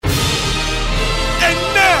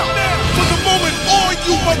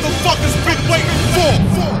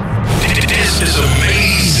is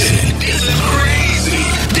amazing. This is crazy.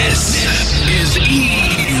 This is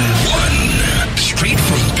E1. Straight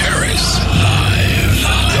from Paris. Live.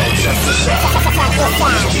 Check this out.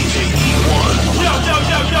 DJ E1. Yo.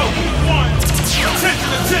 E1.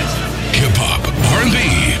 Attention. Hip-hop, R&B,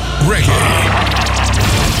 reggae.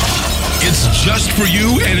 It's just for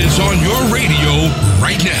you and it's on your radio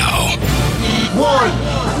right now. E1.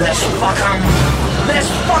 Let's fuck 'em. Let's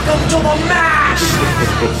fuck 'em to the max.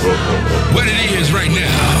 What it is right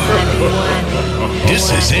now.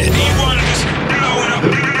 This is it. E1 is blowing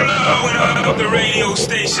up the radio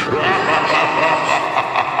station.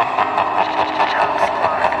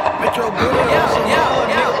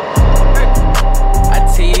 I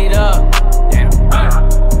teed up.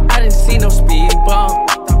 I didn't see no speed bump.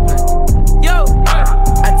 Yo,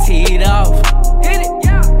 I teed off. Hit it,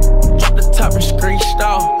 drop the top and screeched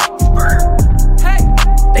off. Hey,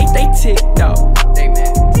 they ticked off. They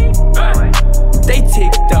mad. They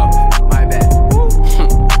ticked off. My bad.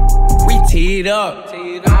 We teed up.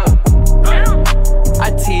 I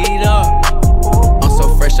teed up. I'm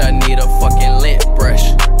so fresh, I need a fucking lint brush.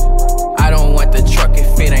 I don't want the truck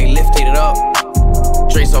if it ain't lifted up.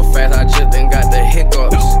 Drink so fast, I just done got the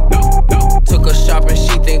hiccups. Took her shopping,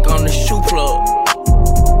 she think I'm the shoe plug.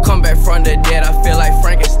 Come back from the dead, I feel like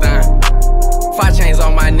Frankenstein. 5 chains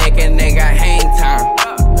on my neck and they got hang time.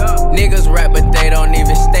 Niggas rap, but they don't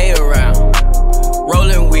even stay around.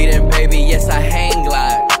 Rolling weed and baby, yes, I hang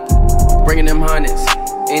glide. Bringing them hundreds,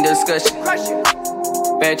 in discussion.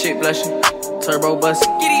 Bad chick blushing, turbo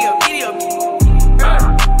bustin'. Giddy up.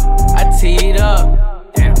 I teed up.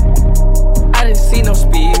 I didn't see no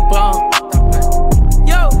speed bump.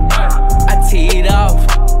 Yo, I teed off.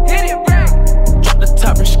 Hit it, break. Drop the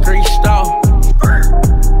top and screeched off.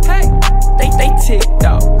 Hey, they ticked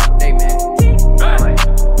off. They mad.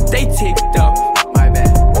 They ticked off. My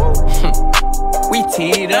bad. We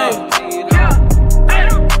teed up.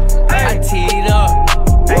 I teed up.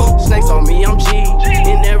 Snakes on me, I'm G.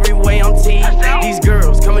 In every way, I'm T. These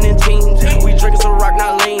girls coming in teams. We drinking some rock,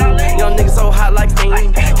 not lean. Young niggas so hot like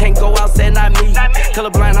steam. Can't go outside, not me.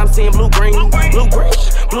 Colorblind, I'm seeing blue green. Blue green.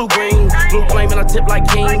 Blue flame and I tip like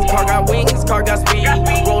king. Car got wings, car got speed.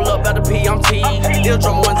 Roll up out the P, I'm T. Deal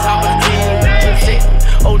drum one time of the team.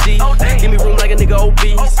 OD, give me room like a nigga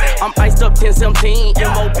obese. I'm iced up 10-17.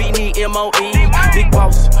 MOB need MOE. Big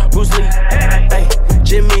boss, Bruce Lee. Hey,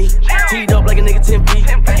 Jimmy. Teed up like a nigga 10 feet.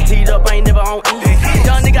 Teed up, I ain't never on E.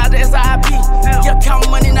 Young nigga out the SIP. Yeah, count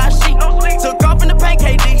money, not sheep. Took off in the paint,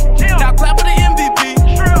 KD. Now clap for the MVP.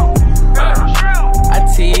 I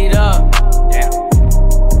teed up.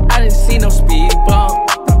 I didn't see no speed bump.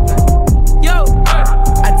 Yo,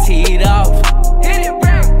 I teed off. Hit it,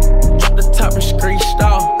 bang. Drop the top and screeched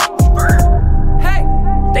off. Hey,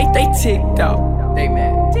 they ticked off. They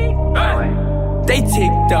mad. They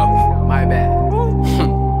ticked off. My bad.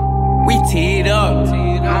 We teed up.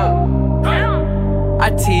 I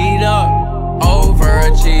teed up.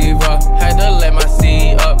 Overachiever. Had to let my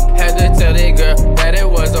C up. Had to tell that girl that it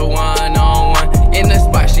was a one-on-one. In the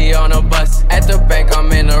spot, she on a bus. At the bank,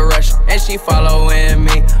 I'm in a rush. And she following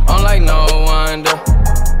me. I'm like, no wonder.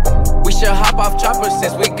 We should hop off chopper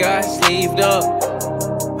since we got sleeved up.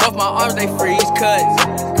 Both my arms, they freeze cuts.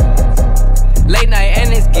 Late night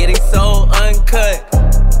and it's getting so uncut.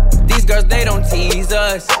 These girls, they don't tease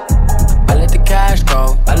us. I let the cash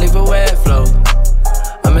go, I leave it where it flow.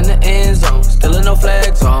 I'm in the end zone, still in no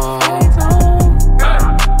flag zone.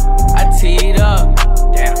 I teed up.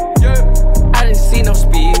 I didn't see no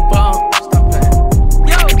speed bump.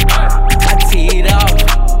 Yo, I teed off.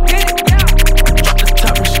 Drop the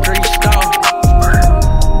top and screeched off.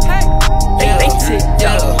 Hey, they ticked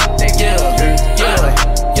off. They ticked off.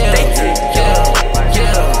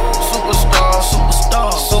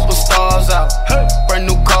 Superstars out. Brand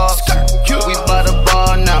new cars. We by the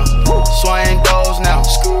bar now. Swaying goals now.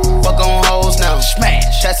 Fuck on hoes now.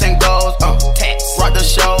 Smash. Shots and goals. Rock the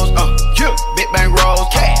shows. Big bang rolls.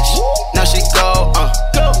 Cash. Now she go.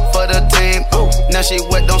 For the team. Now she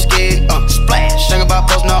wet, don't skid. Splash. Think about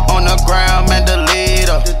posting up on the ground, man, the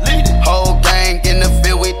leader. Whole gang in the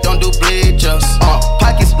field, we don't do bleachers.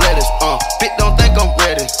 Pocket splitters. Fit don't think I'm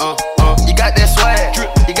ready. You got that swag.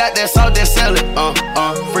 You got that salt, then sell it.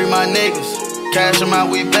 Free my niggas. Cash them out,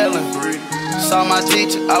 we bailin'. Saw my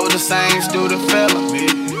teacher, I was the same student fella.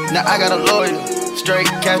 Now I got a lawyer, straight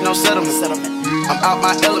cash, no settlement. I'm out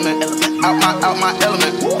my element, out my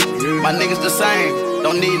element. My niggas the same,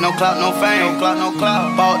 don't need no clout, no fame.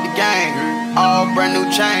 Bought the game, all brand new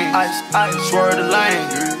chain. Ice, swerve the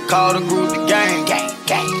lane, call the group the gang.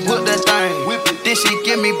 Whip that thing, then she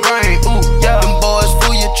give me brain. Ooh, yeah. Them boys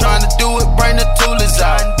fool you tryna do it, bring the toolers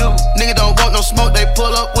out. Nigga don't want no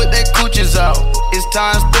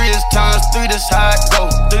times 3 is times 3, that's how it go.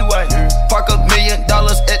 3-way. Park $1 million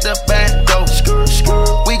at the bando.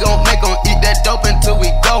 We gon' make 'em eat that dope until we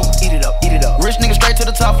go. Eat it up, eat it up. Rich nigga straight to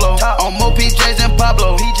the top floor. On more PJs than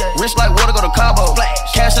Pablo. Rich like water, go to Cabo.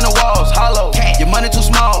 Cash in the walls, hollow. Your money too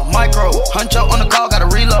small, micro. Huncho on the call, gotta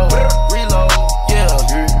reload. Reload. Yeah,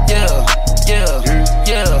 yeah, yeah,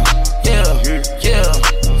 yeah, yeah, yeah,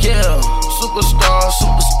 yeah. Superstars,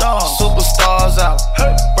 superstars out.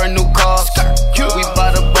 Brand new cars, we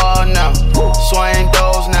by the bar now. Swaying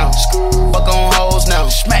doors now. Fuck on hoes now.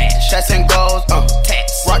 Smash, shots and goals,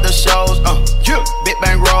 rock the shows, big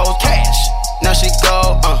bang rolls, cash. Now she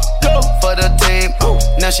go for the team,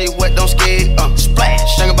 now she wet, don't ski,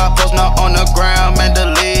 splash. Think about post now on the ground, man,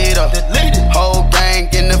 delete her. Whole gang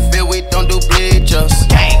in the field, we don't do bleachers.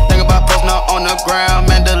 Think about post now on the ground,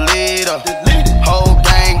 man, delete her. Whole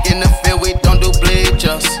gang in the field, we don't do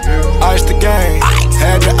bleachers. Ice the game,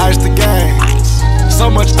 had to ice the game. So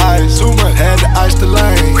much ice, too much, had to ice the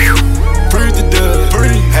lane. Breathe the dub,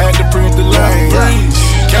 had to breathe the lane.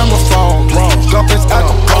 Camera phone, drop his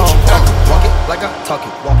alcohol. Walk it like I talk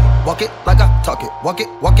it, walk it like I talk it, walk it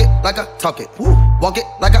like I talk it, walk it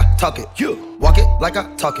like I talk it, walk it like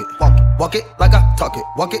I talk it, walk it like I talk it,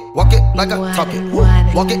 walk it like I talk it,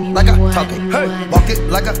 walk it like I talk it, walk it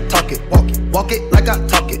like I talk it, walk it like I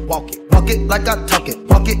talk it, walk it like I talk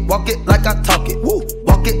it, walk it like I talk it,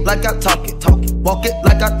 walk it like I talk it, walk it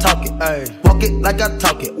like I talk it, walk it like I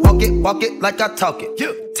talk it, walk it like I talk it.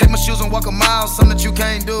 Take my shoes and walk a mile, something that you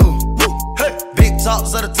can't do. Hey. Big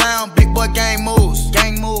talks of the town, big boy gang moves.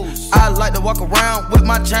 I like to walk around with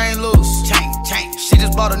my chain loose. Chain. She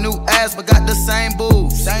just bought a new ass, but got the same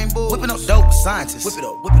boobs. Whipping up dope with scientists. Whip it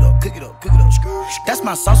up, cook it up. That's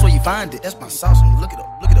my sauce where you find it. That's my sauce when you look it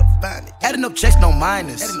up, find it. Adding up checks, no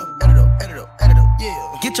minus. Add it up,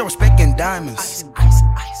 yeah. Get your respect in diamonds. Ice.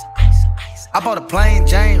 I bought a plain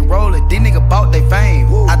Jane, roll it, these niggas bought they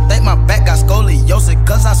fame. I think my back got scoliosis,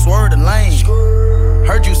 cause I swerved the lane.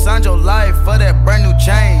 Heard you signed your life for that brand new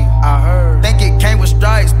chain. I heard. Think it came with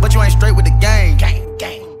stripes, but you ain't straight with the game.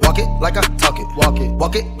 Walk it like I talk it, walk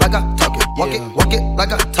it like I talk it, walk it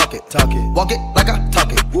like I talk it, walk it like I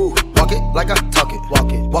talk it, walk it like I talk it,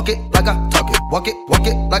 walk it like I talk it, walk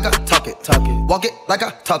it like I talk it, walk it like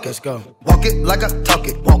I talk it. Let's go. Walk it like I talk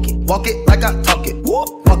it, walk it like I talk it,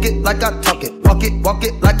 walk it like I talk it, walk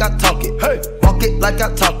it like I talk it, hey, walk it like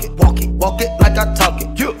I talk it, walk it like I talk it,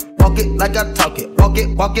 walk it like I talk it,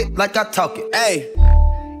 walk it like I talk it. Hey,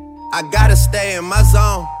 I gotta stay in my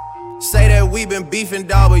zone. Say that we been beefing,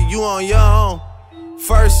 dawg, but you on your own.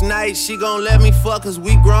 First night, she gon' let me fuck cause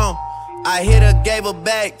we grown. I hit her, gave her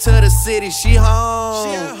back to the city, she home.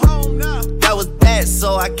 She at home now. That was bad,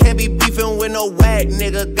 so I can't be beefing with no whack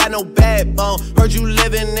nigga, got no backbone. Heard you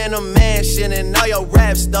living in a mansion and all your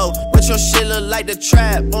raps though, but your shit look like the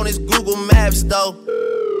trap on his Google Maps though.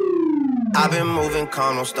 I've been moving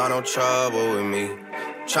calm, don't start no trouble with me.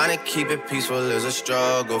 Trying to keep it peaceful is a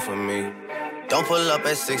struggle for me. Don't pull up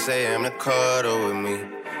at 6 a.m. to cuddle with me.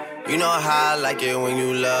 You know how I like it when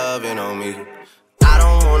you loving on me. I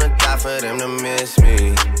don't wanna die for them to miss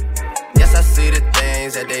me. Yes, I see the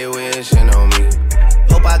things that they wishing on me.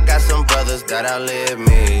 Hope I got some brothers that outlive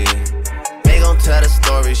me. They gon' tell the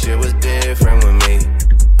story, shit was different with me.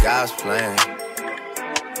 God's plan,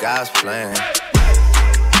 God's plan.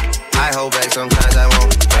 I hold back, sometimes I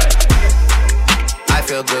won't. I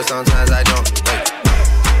feel good, sometimes I don't.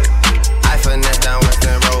 I finesse down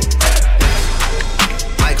Western Road.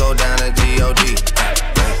 Might go down to G.O.D.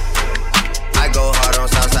 I go hard on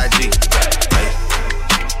Southside G.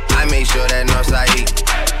 I make sure that Northside E.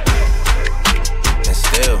 And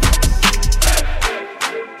still,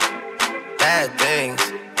 bad things.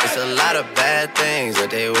 It's a lot of bad things that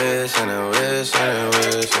they wish and they wish and they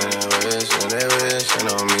wish and they wish and they wishing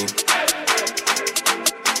on me.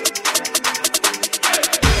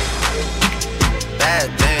 Bad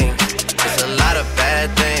things. It's a lot of bad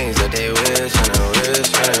things that they wish and they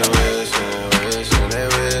wish and they wish and they wish and they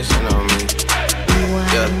wishing on me.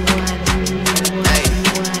 Yeah.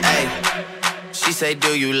 Hey. She say,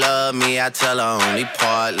 do you love me? I tell her only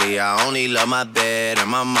partly. I only love my bed and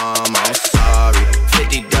my mom. I'm sorry.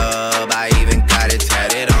 50 dub, I even got it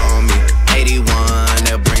tatted on me. 81,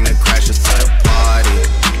 they'll bring the crashers to the party.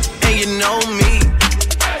 And you know me,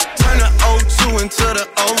 turn the 02 into the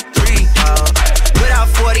 03. Without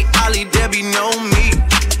 40 Ollie, there be no me.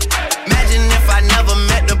 Imagine if I never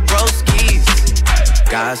met the broskies.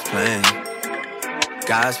 God's plan,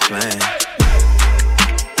 God's plan.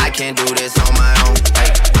 I can't do this on my own.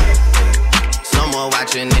 Hey. Someone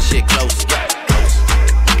watching this shit close, yeah, close.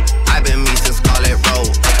 I've been me since Scarlet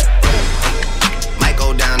Road. Hey. Might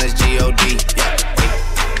go down as G.O.D. Yeah.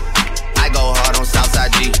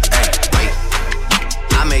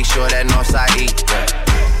 sure that Northside eat, yeah.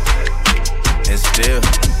 And still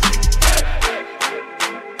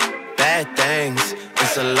bad things.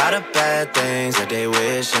 It's a lot of bad things that they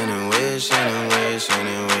wishing and wishing and wishing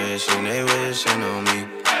and wishing they wishing on me.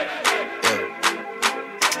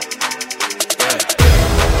 Yeah.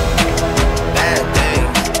 Bad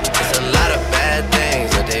things. It's a lot of bad things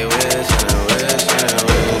that they wishing and wishing and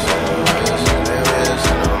wishing and wishing they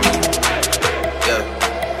wishing on me. Yeah.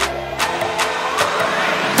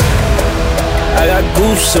 I got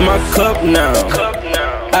goose in my cup now.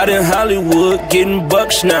 Out in Hollywood, getting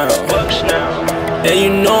bucks now. And you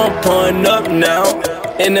know I'm pouring up now.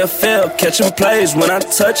 NFL, catching plays when I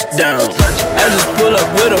touch down. I just pull up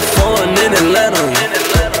with a phone in Atlanta.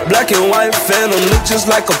 Black and white phantom, look just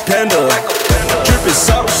like a panda. Drippin'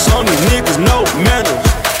 sauce on these niggas, no manners.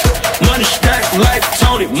 Money stacked like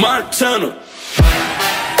Tony Montana.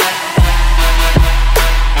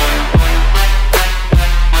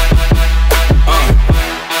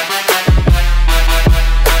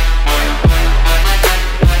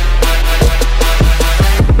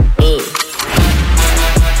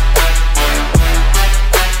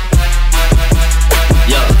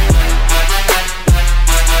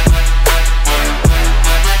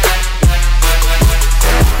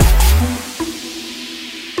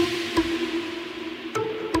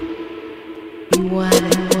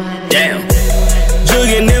 Damn.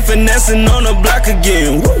 Jugging and finessing on the block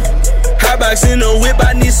again. Woo. Hot box in the whip,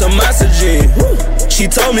 I need some oxygen. Woo. She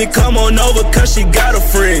told me come on over cause she got a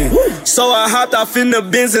friend. Woo. So I hopped off in the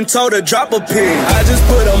Benz and told her drop a pin. I just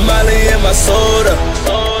put a Molly in my soda.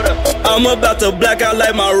 I'm about to black out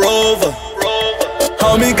like my Rover.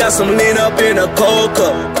 Homie got some lean up in a cold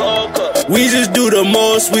cup. We just do the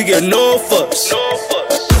most, we get no fucks.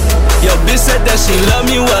 Yo, bitch said that she love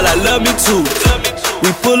me, well I love me too. We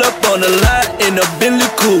pull up on the lot in a Bentley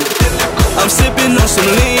coupe. I'm sipping on some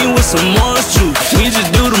lean with some orange juice. We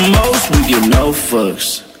just do the most, we get no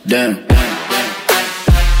fucks. Damn.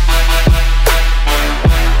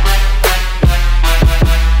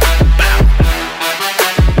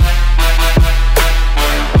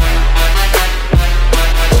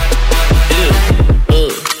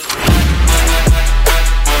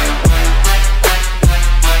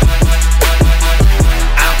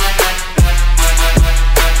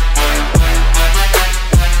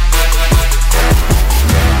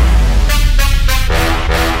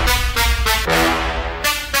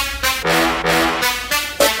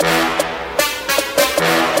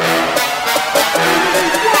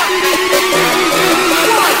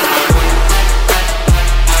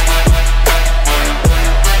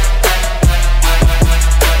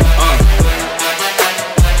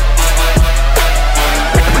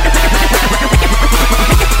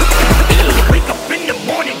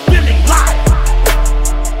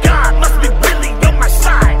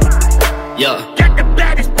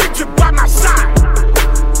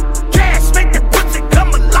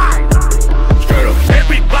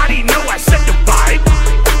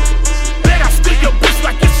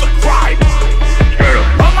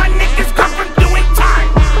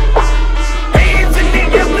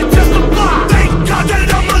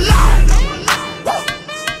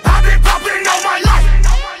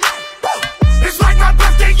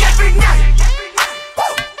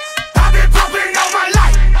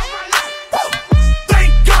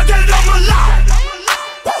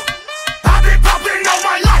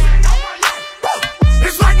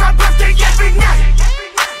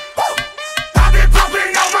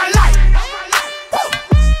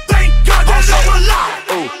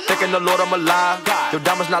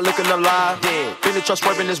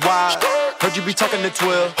 Swerving is wild. Heard you be talking to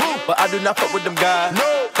 12, but I do not fuck with them guys.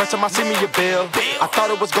 First time I see me a bill, I thought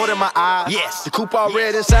it was gold in my eye. Yes, the coupe all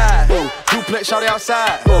red inside. Duplex shawty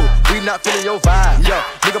outside. We not feeling your vibe. Yo,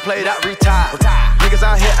 nigga played out, retired. Niggas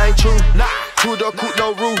out here ain't true. Two-door coupe,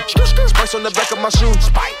 no roof. Spice on the back of my shoe.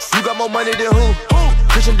 You got more money than who?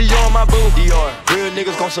 Christian Dior on my boo. Real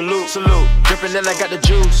niggas gon' salute. Drippin' and I got the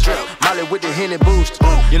juice. Molly with the Henny boost.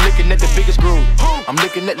 You're looking at the biggest groove. I'm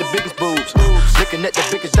looking at the biggest boobs. Looking at the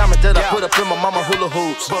biggest diamond that I put up in my mama hula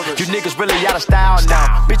hoops. You niggas really out of style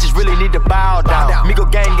now. Bitches really need to bow down. Migo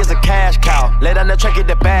gang is a cash cow. Lay down the track, get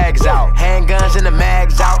the bags out. Handguns and the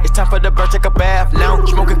mags out. It's time for the bird, take a bath now.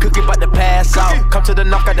 Smoking cookie, bout to pass out. Come to the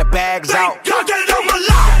knock, got the bags out. God, get it on my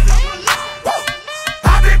life.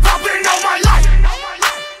 I've been popping all my life.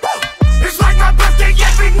 It's like my birthday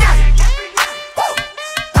every night.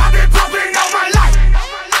 I've been popping all my life.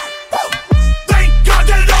 Thank God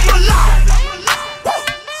that I'm alive.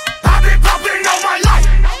 I've been popping all my life.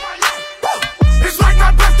 It's like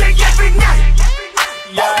my birthday every night.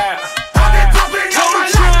 Yeah. I've been popping all my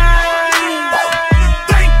life.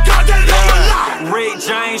 Thank God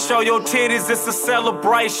Jane, show your titties, it's a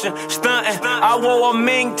celebration. Stuntin', I wore a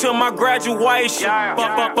mink to my graduation.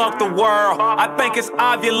 Fuck the world, I think it's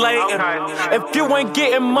ovulating. If you ain't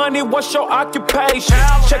getting money, what's your occupation?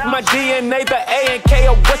 Check my DNA, the A and K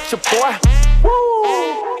are with your boy.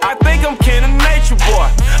 Woo. I think I'm kin of nature, boy.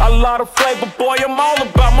 A lot of flavor, boy. I'm all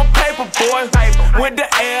about my paper, boy. Went to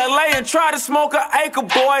LA and tried to smoke an acre,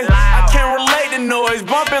 boy. I can't relate to noise,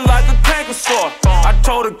 bumping like a tanker saw. I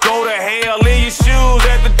told her go to hell, leave your shoes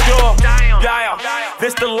at the door. Yeah,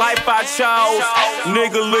 this the life I chose.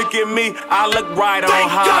 Nigga, look at me, I look right on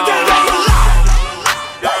how.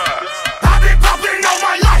 I've been popping all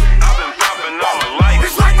my life.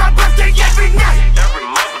 It's like my birthday every night. Every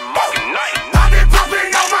motherfucking night. I've been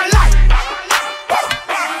popping all my life.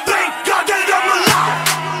 Thank God that I'm alive.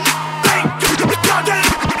 Thank God that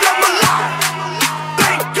I'm alive.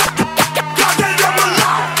 Thank God that I'm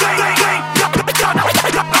alive.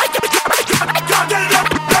 Thank God that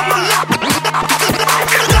I'm alive.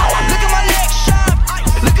 Look at my legs shine.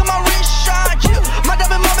 Look at my wrist shine. My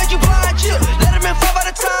diamond mom make you blind. Let him in 5 at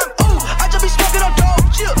a time. Ooh, I just be smoking on dope.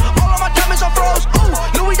 All of my diamonds are froze. Ooh,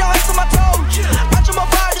 Louis down to my toe. I just my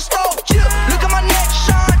fire the stove. Look at my neck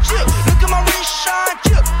shine. Look at my wrist shine.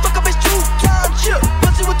 Fuck up his 2 times.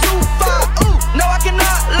 Pussy with 2 5. Ooh, no I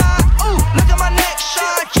cannot lie. Ooh, look at my neck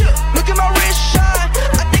shine. Look at my wrist shine.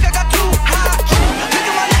 I think I got too high. Look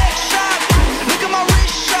at my neck shine. Look at my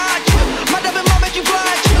wrist shine. My diamond mom make you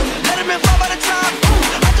blind. Let him in 5 at a time. Ooh,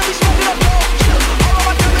 I just be smoking on dope. All of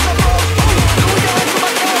my diamonds are froze. Ooh, Louis down to my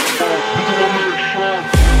toe.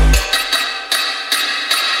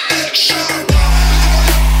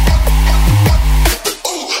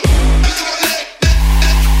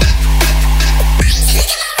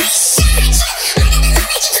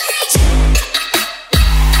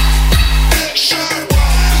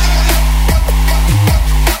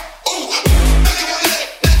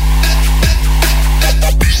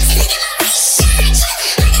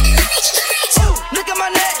 Look at my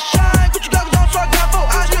neck shine. Gucci goggles on, so I got 4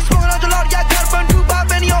 eyes. Just smoking on gelato, yeah, got a burn through by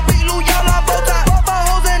Benny on beat, Lou, y'all on bow tie. 4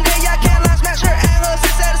 hoes in there, yeah, can't lie, smash her and her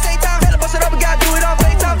sis at the same time. Had to bust it up, we gotta do it on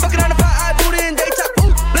FaceTime. Fucking on the 5, I boot it in daytime.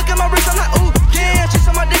 Ooh, look at my wrist, I'm like, ooh, yeah, she's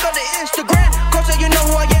on my dick on the Instagram. Coach said you know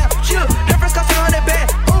who I am. Chill, difference cost 100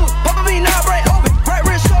 band. Ooh, poppin' me now, right open. Right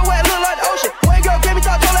wrist so wet, look like the ocean. White girl gave me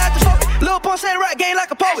talk, told her after smoking. Lil' Pump said rap game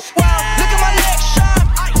like a poet. Wow, look at my legs shine.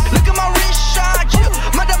 Look at my wrist shine.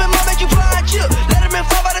 My diamond mom make you blind. Let him in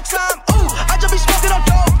 5 at a time. Ooh, I just be smoking on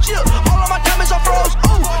dope. All of my diamonds are froze.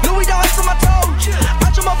 Ooh, Louis down to my toe.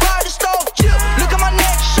 I just my fire the stove. Look at my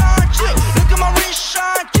neck shine. Look at my wrist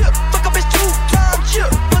shine. Fuck up his 2 times.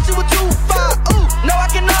 Pussy with 2 5. Ooh, no I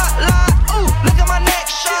cannot lie. Ooh, look at my neck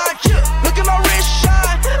shine. Look at my wrist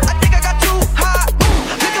shine. I think I got too high. Ooh,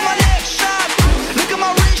 look at my neck shine. Look at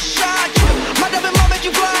my wrist shine. My diamond mom make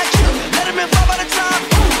you blind. Let him in 5 at a time.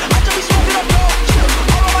 Ooh, I just be smoking on dope.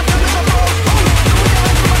 All of my diamonds are froze. Ooh,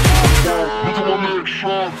 look at my neck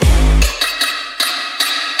shine.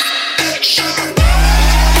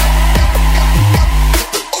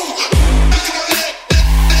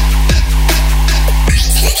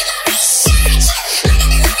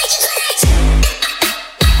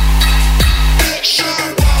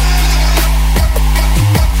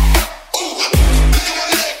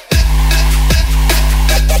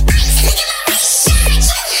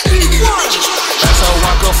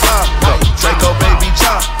 Draco baby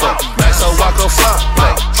chop, Maxo Waka flop,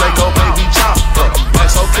 Draco baby chop,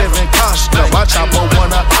 Maxo Kevin Costner, my chopper won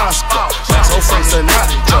an Oscar. Maxo Frank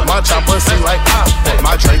Sinatra, my chopper sing like Oscar.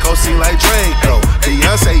 My Draco sing like Draco,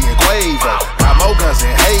 Beyonce and Quavo. Got more guns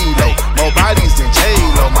than Halo, more bodies than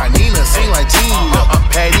J-Lo. My Nina sing like Tina,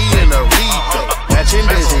 Patty and Aretha, matching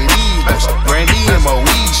Desideros, Brandy and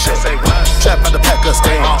Moesha. Trap out the pack of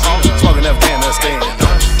stand, smoking Afghanistan.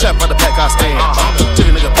 Trap out the pack I stand, took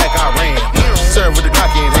a nigga pack I ran. Serve with the Glock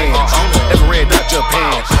in hand, ever red dot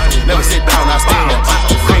Japan. Never sit down, I stand.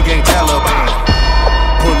 Green gang Taliban.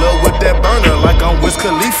 Pull up with that burner like I'm Wiz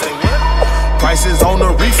Khalifa. Prices on the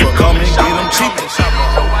reefer, come and get them cheap.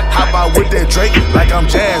 Hop out with that Drake like I'm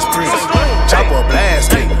Jazz Prince. Chopper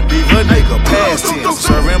blast it, leave a nigga past it.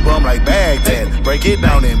 Serving bum like Baghdad, break it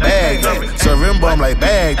down in Baghdad. Serving bum like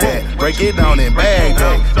Baghdad, break it down in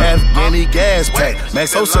Baghdad. Afghani gas pack,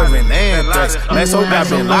 Maxo serving anthrax. Maxo got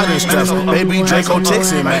Bin Laden straps, baby Draco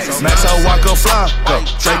texting Max. Maxo Waka flop,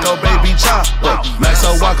 Draco baby chop.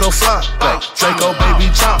 Maxo Waka flop, Draco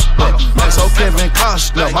baby chop. Maxo Kevin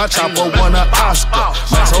Costner, my chopper won an Oscar.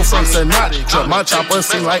 Maxo Frank Sinatra, my chopper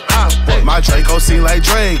sing like Oscar. My Draco sing like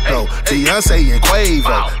Draco, Beyonce and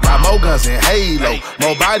Quavo. Got more guns than Halo,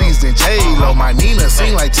 more bodies than J-Lo. My Nina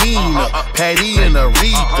sing like Tina, Patty and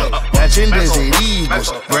Aretha, Chindas and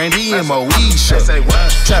Eagles, Brandy and Moesha.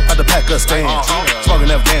 Trap out the pack, I stand.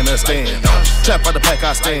 Smoking Afghanistan. Trap out the pack,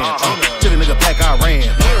 I stand. Till the nigga pack, I ran.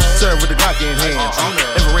 Serve with the Glock in hand.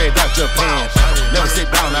 Infrared Dr. Japan. Never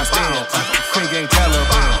sit down, I stand. Cream gang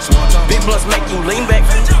Taliban. Big blunts make you lean back.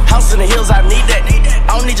 House in the hills, I need that.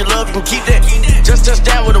 I don't need your love, you can keep that. Just touch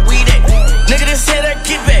down with a weed at. Nigga, this here, that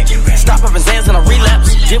get back. Stop up and Zans and I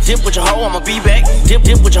relapse. Dip with your hoe, I'ma be back. Dip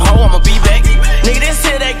with your hoe, I'ma be back. Nigga, this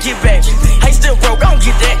here, that get back. Hey, still broke, I don't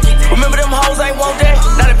get that. Remember them hoes ain't want that.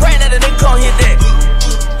 Now they praying that a nigga can't hit that.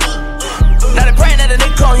 Now they praying that a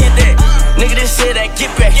nigga can't hit that. Nigga, this here, that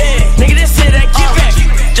get back. Nigga, this here, that get back.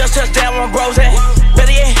 Just touch down where my bros at.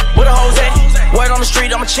 Better yet, where the hoes at? Word on the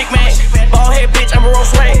street, I'm a chick man. Bald head bitch, I'm a roll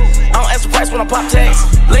swag. I don't ask the price when I pop tags.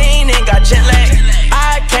 Lean in, got jet lag.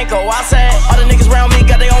 I can't go outside. All the niggas around me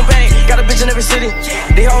got their own bag. Got a bitch in every city.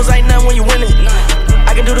 These hoes ain't nothing when you winning.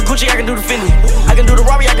 I can do the Gucci, I can do the Fendi. I can do the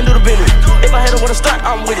Robbie, I can do the Bentley. If I had to wanna stunt,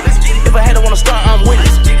 I'm with it. If I had to wanna stunt, I'm with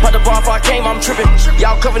it. Put the bar if I came, I'm tripping.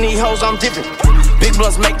 Y'all cover these hoes, I'm dipping. Big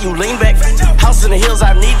blunts make you lean back. House in the hills,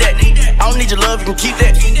 I need that. I don't need your love, you can keep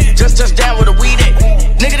that. Just touch down with a weed at.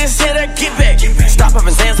 Nigga, this here, that get back. Stop up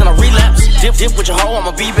and Zans and I relapse. Dip with your hoe,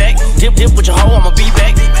 I'ma be back. Dip with your hoe, I'ma be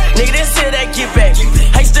back. Nigga, this here, that get back.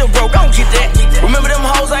 Hey, still broke, I don't get that. Remember them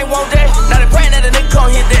hoes ain't want that. Now they praying that a nigga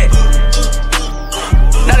can't hit that.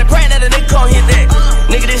 Now they praying that a nigga can't hit that.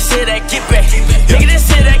 Nigga, this here, that get back. Nigga, this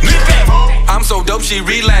here, that get back. I'm so dope, she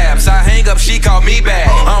relapse. I hang up, she call me back.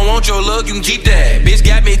 I don't want your look, you can keep that. Bitch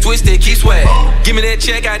got me twisted, keep swag. Give me that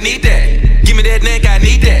check, I need that. Give me that neck, I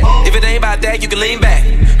need that. If it ain't about that, you can lean back.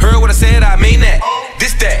 Heard what I said, I mean that.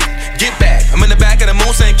 This, that, get back. I'm in the back of the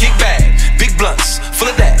moon saying kick back. Big blunts, full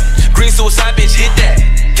of that. Green suicide, bitch, hit that.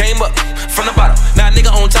 Came up from the bottom. Now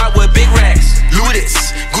nigga on top with big racks. Louis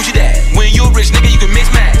this, Gucci that. When you a rich nigga, you can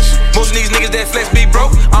mix match. Most of these niggas that flex be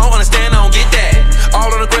broke. I don't understand, I don't get that. All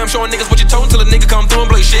on the gram showing niggas what you told till a nigga come through and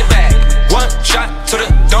blow your shit back. One shot to the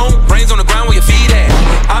dome, brains on the ground where your feet at.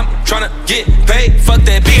 I'm tryna get paid, fuck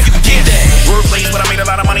that beef, you can get that. Wordplay, but I made a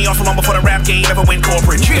lot of money off long before the rap game ever went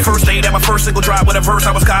corporate. The first day that my first single dropped with a verse,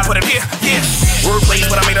 I was God put it. Wordplay,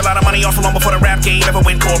 but I made a lot of money off long before the rap game ever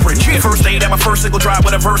went corporate. The first day that my first single dropped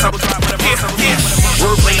with a verse, I was God put it.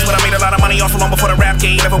 Wordplay, but I made a lot of money off long before the rap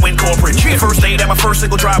game ever went corporate. The first day that my first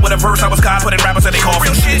single dropped with a verse, I was God put it. Rappers that they call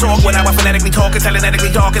real shit. Talk when I phonetically talk and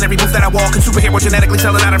telenetically talk, and every move that I walk and superhero genetically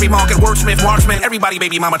selling out every market. Wordsmith, marksman, everybody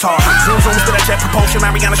baby mama talk. Zoom zooms to that jet propulsion.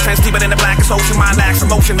 Mariana's trans deeper than the blackest ocean. Mind lacks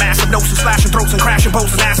emotion, massive notion, slashing throats and crashing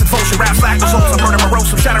boats and acid potion. Rap slack the souls, I'm murder morose,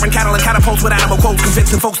 shattering cattle and catapults with animal quotes,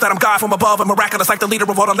 convincing folks that I'm God from above and miraculous like the leader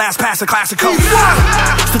of all the last pass and classic codes.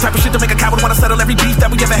 It's the type of shit to make a coward wanna settle every beef that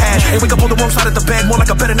we ever had. And wake up on the wrong side of the bed, more like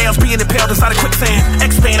a bed of nails being impaled inside a quicksand.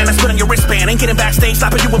 Expand and I spit on your wristband, ain't getting backstage,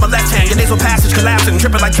 slapping you with my left hand. Your nasal passage collapsing,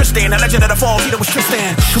 dripping like Tristan. The legend of the fall, Peter was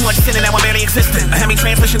Tristan. Too much sin and now I'm barely existing. A Hemi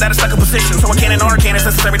transmission that is stuck in position, so I can't ignore it. It's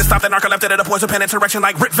necessary to stop that narco left at a poison pen insurrection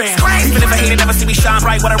like Rip Van. Even if I hate it, never see me shine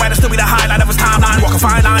bright. What I write will still be the highlight of his timeline. Walk a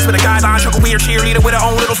fine lines with a guideline, choke a weird cheerleader with her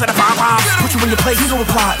own little set of fine rhymes. Put you in your place, usual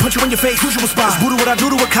plot. Punch you in your face, usual spot. Voodoo what I do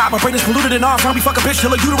to a cop. My brain is polluted and off. Trying to be fuck a bitch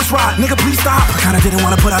till a uterus rot. Nigga, please stop. I kinda didn't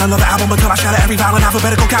wanna put out another album until I shot at every violent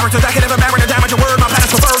alphabetical character that could ever merit or damage a word. My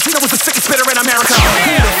past reverse. Tito was the sickest spitter in America.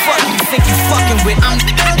 Who the fuck you think you fucking with?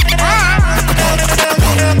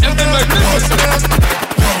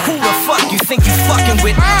 Who the fuck you think you fucking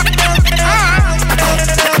with?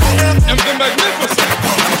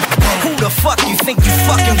 Who the fuck you think you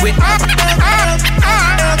fucking with?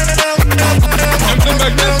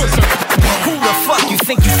 Who the fuck you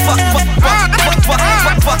think you fucking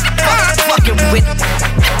with?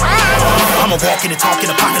 I'm a walking and talking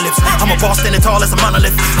apocalypse. I'm a boss standing tall as a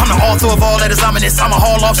monolith. I'm the author of all that is ominous. I'm a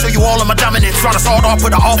haul off, show you all of my dominance. Try to sawed off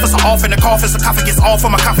with the officer off in the coffin. Sarcophagus all for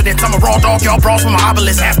my confidence. I'm a raw dog, y'all brawls from my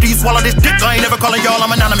obelisk. After you swallow this dick, I ain't never calling y'all, I'm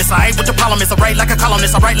anonymous. I ain't what the problem is. I write like a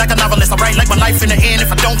columnist. I write like a novelist. I write like my life in the end. If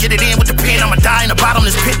I don't get it in with the pen, I'ma die in the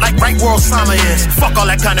bottomless pit like right where Osama is. Fuck all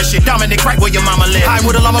that kind of shit. Dominic, right where your mama live. I'm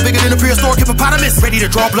with a llama bigger than a prehistoric hippopotamus. Ready to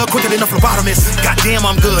draw blood quicker than a phlebotomist. Goddamn,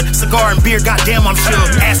 I'm good. Cigar and beer, goddamn, I'm sure.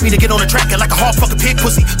 Ask me to get on the track and like a hog fucking pig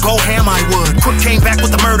pussy. Go ham, I would. Crook came back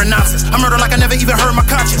with the murder nonsense. I murder like I never even heard my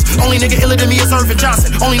conscience. Only nigga iller than me is Irvin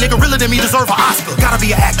Johnson. Only nigga realer than me deserve an Oscar. Gotta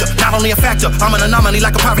be an actor, not only a factor. I'm an anomaly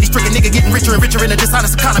like a poverty-stricken nigga getting richer and richer in a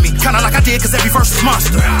dishonest economy. Kinda like I did, cause every verse is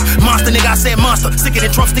monster. Monster nigga, I said monster. Sicker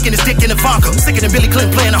than Trump sticking his dick in Ivanka. Sicker than Billy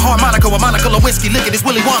Clinton playing a harmonica with Monica Lewinsky licking his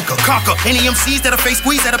Willy Wonka. Conquer any MCs that a face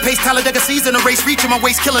squeeze at a pace Talladega seas in a race, reaching my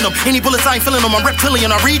waist, killing them. Any bullets I ain't feeling them. I'm reptilian,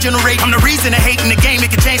 I regenerate. I'm the reason they hate in the game. It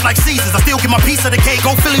can change like seasons. I still get my piece of the cake.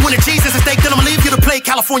 Go Philly when the cheese is a steak, then I'ma leave you to play.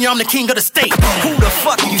 California, I'm the king of the state. Who the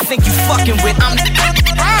fuck you think you fucking with?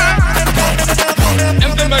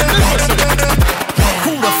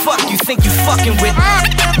 fucking with?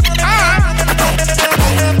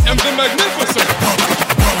 I'm the Magnificent.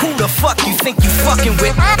 Who the fuck you think you fucking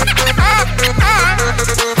with? I'm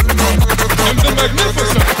the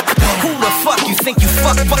Magnificent. Who the fuck you think you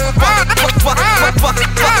fucking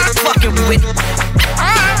with?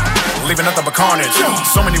 Leaving nothing but carnage.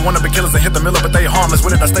 So many wannabe killers that hit the miller, but they harmless.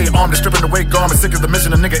 With it, I stay armed, stripping away garments. Sick as the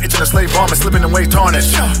mission, a nigga itching a slave arm and slipping away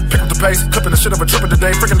tarnished. Pick up the pace, clipping the shit of a tripper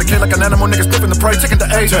today. Freaking the K like an animal, niggas flipping the prey, taking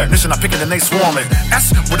the A. Mission, I pick it and they swarming.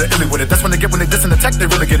 S with a illy with it. That's when they get when they diss and attack,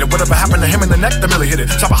 they really get it. Whatever happened to him in the neck, the millie hit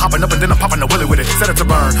it. Chopper hopping up and then I'm popping the willy with it. Set it to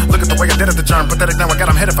burn. Look at the way I did it to germ. Pathetic now, I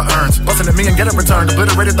got him headed for earns. Busting at me and get it returned.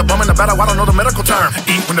 Obliterated the bum in the battle, I don't know the medical term.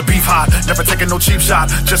 Eat when the beef hot, never taking no cheap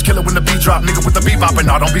shot. Just kill it when the beat drop. Nigga with the beat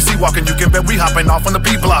bopping. Nah, don't be sea walking. You can bet we hopping off on the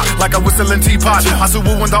B block like a whistling teapot. I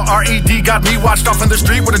Suwu when the RED got me watched off in the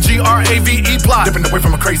street with a GRAVE plot. Dipping away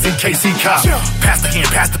from a crazy KC cop. Pass the hand,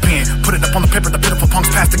 pass the pen. Put it up on the paper, the pitiful punks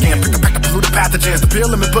passed again. Pick the pack, the polluted pathogens. The pill,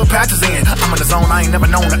 let me put patches in. I'm in the zone, I ain't never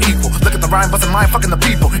known to equal. Look at the rhyme, busting mine, fucking the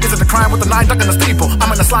people. Is it the crime with the 9 ducking the steeple? I'm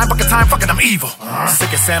in the slime bucket time, fucking I'm evil. Sick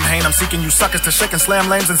as Sam Hain, I'm seeking you suckers to shake and slam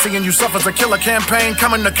lames and seeing you suffer's a killer campaign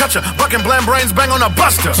coming to cut ya. Bucking blam brains, bang on a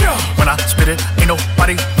buster. When I spit it, ain't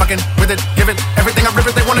nobody fucking with it. Give it everything I rip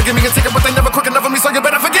it. They wanna give me a ticket, but they never quick enough for me, so you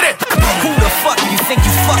better forget it. Who the fuck you think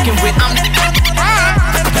you fucking with? I'm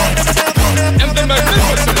the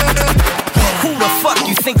Magnificent. Who the fuck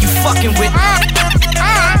you think you fucking with? I'm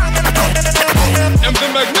the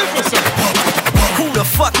Magnificent. Who the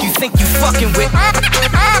fuck you think you fucking with? I'm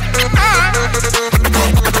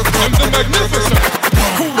the Magnificent.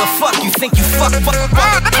 Who the fuck you think you fuck?